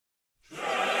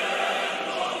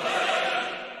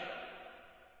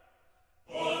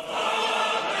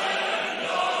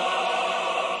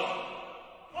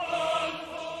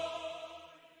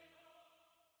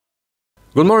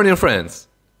Good morning, friends!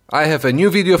 I have a new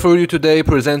video for you today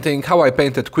presenting how I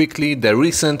painted quickly the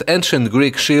recent ancient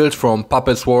Greek shield from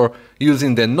Puppets War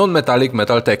using the non-metallic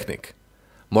metal technique.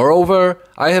 Moreover,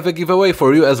 I have a giveaway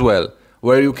for you as well,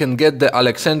 where you can get the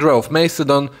Alexandra of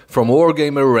Macedon from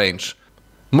Wargamer range.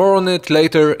 More on it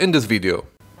later in this video.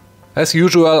 As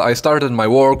usual, I started my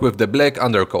work with the black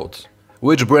undercoat.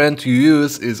 Which brand you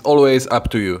use is always up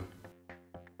to you.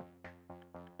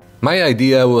 My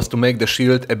idea was to make the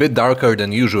shield a bit darker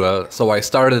than usual, so I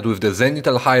started with the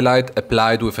zenithal highlight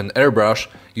applied with an airbrush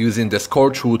using the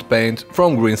scorched wood paint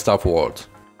from Green Stuff World.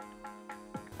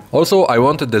 Also, I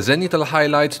wanted the zenithal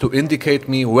highlight to indicate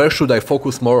me where should I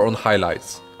focus more on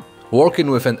highlights. Working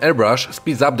with an airbrush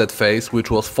speeds up that phase, which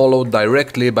was followed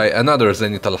directly by another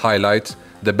zenithal highlight,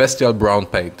 the bestial brown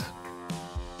paint.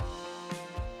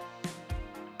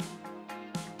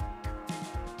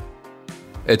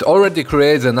 It already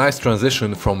creates a nice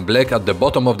transition from black at the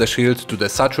bottom of the shield to the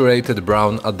saturated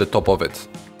brown at the top of it.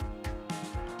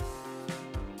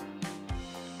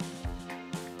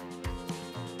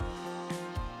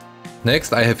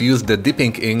 Next, I have used the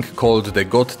dipping ink called the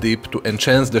God Dip to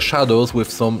enhance the shadows with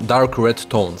some dark red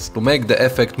tones to make the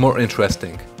effect more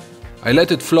interesting. I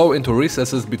let it flow into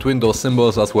recesses between those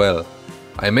symbols as well.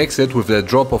 I mix it with a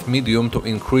drop of medium to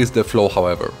increase the flow,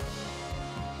 however.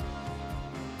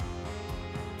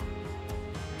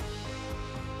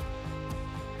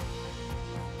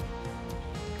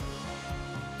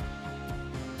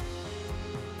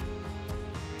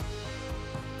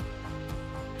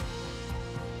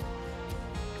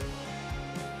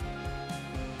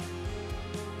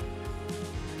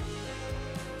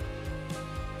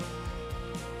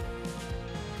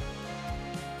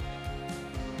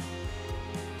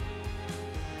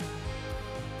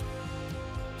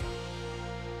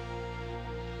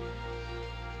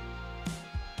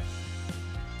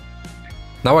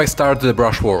 Now I start the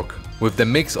brushwork. With the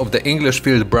mix of the English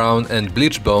Field Brown and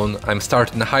Bleach Bone, I'm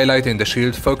starting highlighting the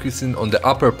shield, focusing on the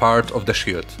upper part of the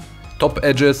shield. Top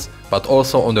edges, but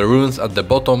also on the runes at the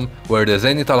bottom where the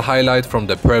zenithal highlight from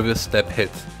the previous step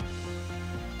hit.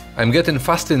 I'm getting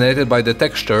fascinated by the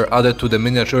texture added to the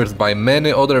miniatures by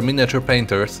many other miniature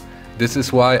painters. This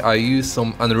is why I use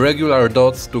some irregular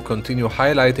dots to continue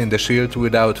highlighting the shield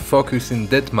without focusing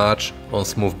that much on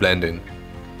smooth blending.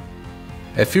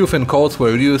 A few thin coats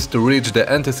were used to reach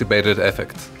the anticipated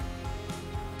effect.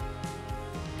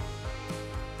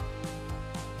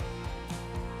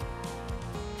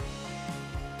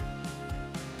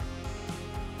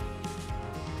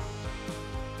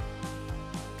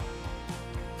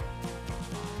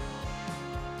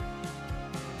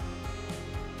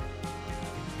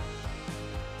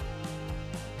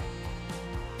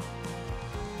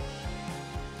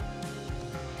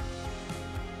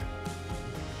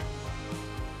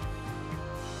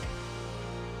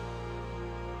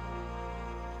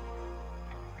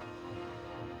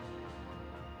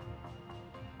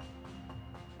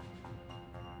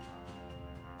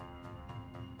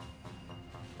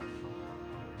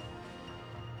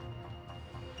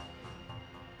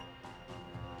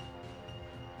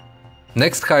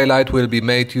 Next highlight will be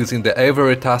made using the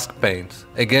Ivory Tusk paint.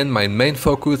 Again, my main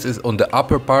focus is on the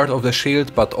upper part of the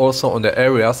shield, but also on the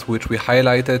areas which we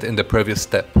highlighted in the previous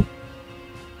step.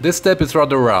 This step is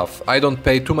rather rough. I don't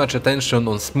pay too much attention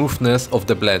on smoothness of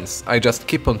the blends. I just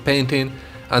keep on painting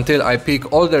until I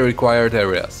pick all the required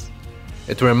areas.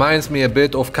 It reminds me a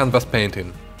bit of canvas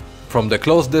painting. From the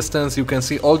close distance you can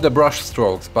see all the brush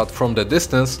strokes, but from the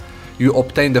distance you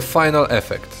obtain the final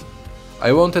effect.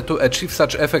 I wanted to achieve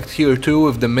such effect here too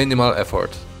with the minimal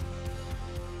effort.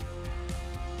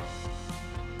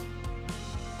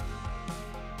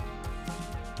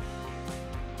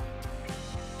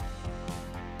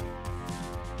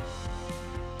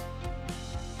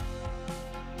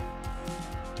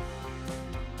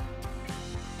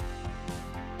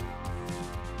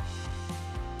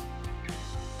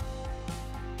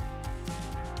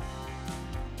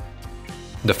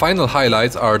 The final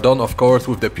highlights are done of course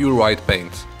with the pure white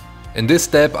paint. In this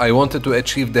step I wanted to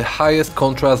achieve the highest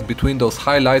contrast between those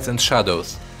highlights and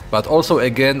shadows, but also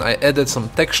again I added some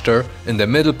texture in the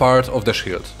middle part of the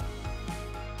shield.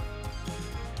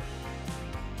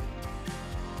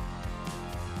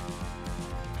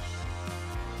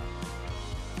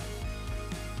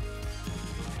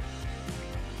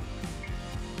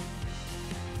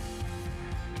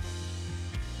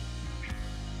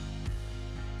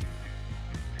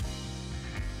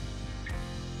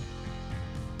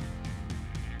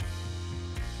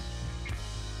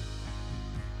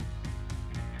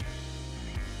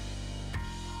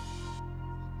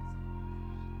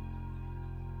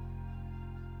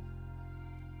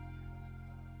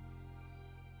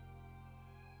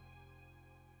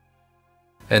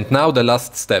 And now the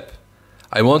last step.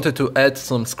 I wanted to add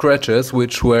some scratches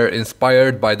which were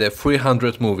inspired by the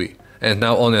 300 movie. And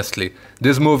now honestly,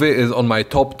 this movie is on my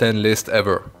top 10 list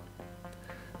ever.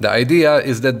 The idea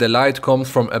is that the light comes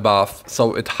from above,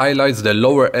 so it highlights the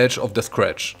lower edge of the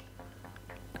scratch.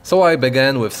 So I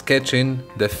began with sketching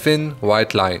the thin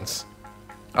white lines.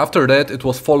 After that it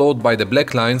was followed by the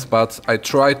black lines, but I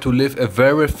tried to leave a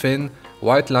very thin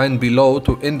white line below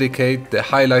to indicate the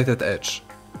highlighted edge.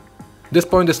 This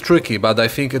point is tricky, but I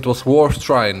think it was worth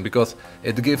trying because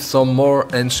it gives some more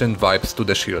ancient vibes to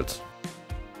the shield.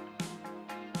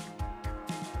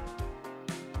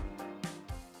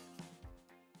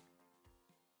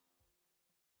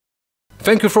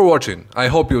 Thank you for watching. I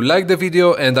hope you liked the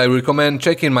video and I recommend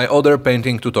checking my other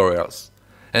painting tutorials.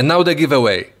 And now the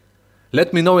giveaway.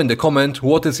 Let me know in the comment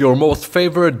what is your most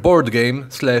favorite board game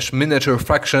 / miniature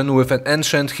faction with an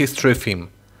ancient history theme.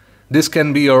 This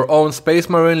can be your own Space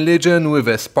Marine Legion with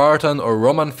a Spartan or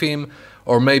Roman theme,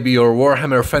 or maybe your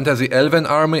Warhammer Fantasy Elven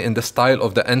army in the style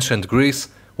of the ancient Greece,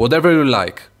 whatever you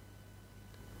like.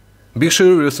 Be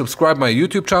sure you subscribe my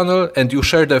YouTube channel and you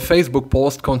share the Facebook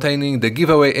post containing the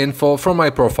giveaway info from my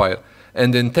profile,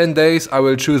 and in 10 days I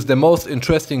will choose the most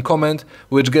interesting comment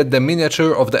which get the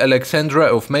miniature of the Alexandra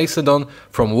of Macedon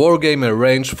from Wargamer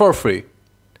range for free.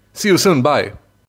 See you soon, bye!